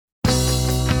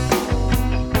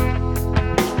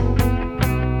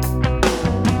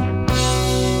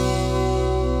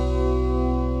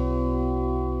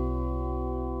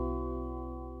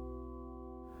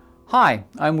Hi,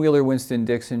 I'm Wheeler Winston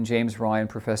Dixon, James Ryan,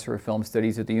 Professor of Film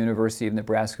Studies at the University of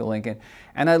Nebraska-Lincoln,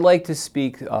 and I'd like to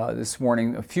speak this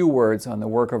morning a few words on the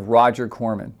work of Roger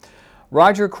Corman.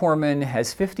 Roger Corman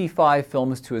has 55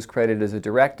 films to his credit as a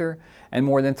director and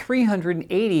more than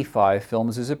 385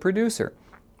 films as a producer.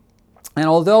 And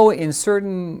although in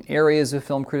certain areas of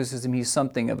film criticism he's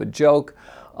something of a joke,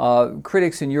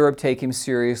 critics in Europe take him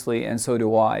seriously, and so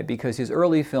do I, because his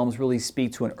early films really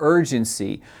speak to an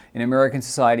urgency in American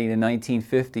society in the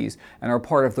 1950s and are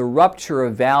part of the rupture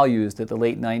of values that the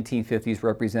late 1950s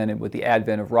represented with the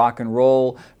advent of rock and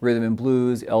roll, rhythm and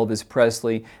blues, Elvis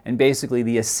Presley, and basically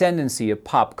the ascendancy of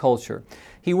pop culture.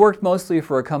 He worked mostly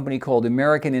for a company called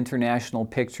American International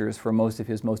Pictures for most of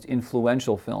his most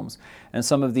influential films, and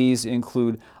some of these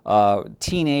include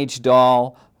Teenage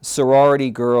Doll,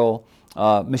 Sorority Girl,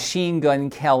 Machine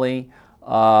Gun Kelly,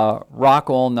 Rock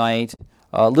All Night,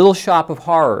 Little Shop of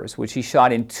Horrors, which he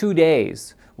shot in 2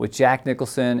 days with Jack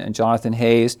Nicholson and Jonathan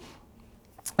Hayes.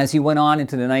 As he went on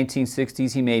into the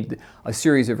 1960s, he made a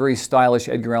series of very stylish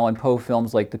Edgar Allan Poe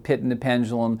films like The Pit and the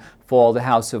Pendulum, Fall of the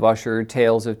House of Usher,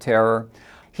 Tales of Terror.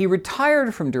 He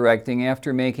retired from directing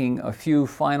after making a few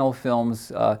final films,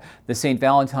 The St.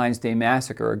 Valentine's Day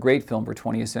Massacre, a great film for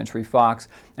 20th Century Fox,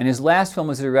 and his last film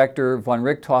as a director, Von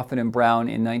Richthofen and Brown,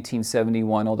 in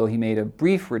 1971, although he made a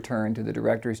brief return to the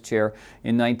director's chair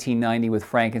in 1990 with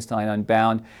Frankenstein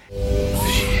Unbound.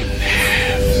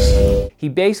 He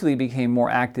basically became more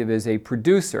active as a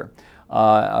producer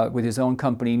with his own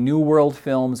company, New World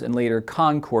Films, and later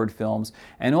Concord Films,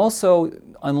 and also,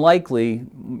 unlikely,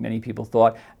 many people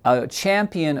thought, a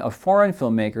champion of foreign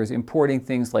filmmakers importing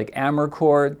things like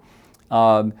Amarcord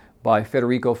by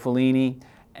Federico Fellini,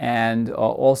 and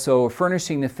also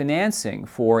furnishing the financing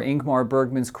for Ingmar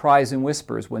Bergman's Cries and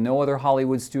Whispers when no other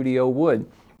Hollywood studio would.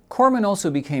 Corman also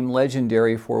became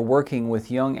legendary for working with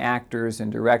young actors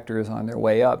and directors on their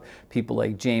way up. People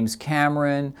like James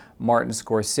Cameron, Martin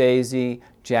Scorsese,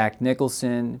 Jack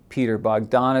Nicholson, Peter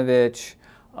Bogdanovich,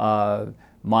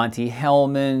 Monty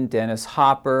Hellman, Dennis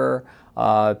Hopper,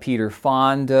 Peter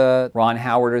Fonda. Ron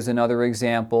Howard is another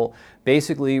example.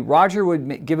 Basically, Roger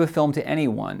would give a film to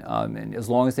anyone, and as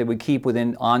long as they would keep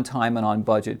within on time and on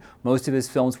budget. Most of his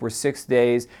films were 6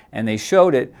 days, and they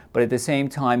showed it, but at the same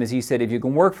time, as he said, if you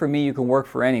can work for me, you can work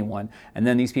for anyone, and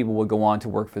then these people would go on to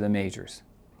work for the majors.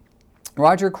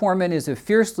 Roger Corman is a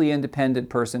fiercely independent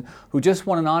person who just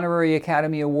won an honorary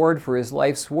Academy Award for his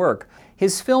life's work.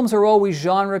 His films are always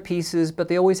genre pieces, but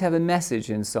they always have a message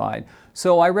inside.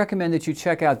 So I recommend that you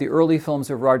check out the early films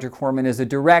of Roger Corman as a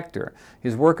director.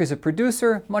 His work as a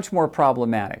producer, much more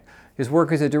problematic. His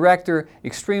work as a director,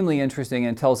 extremely interesting,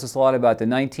 and tells us a lot about the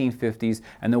 1950s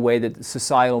and the way that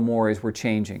societal mores were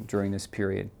changing during this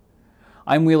period.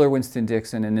 I'm Wheeler Winston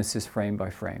Dixon, and this is Frame by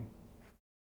Frame.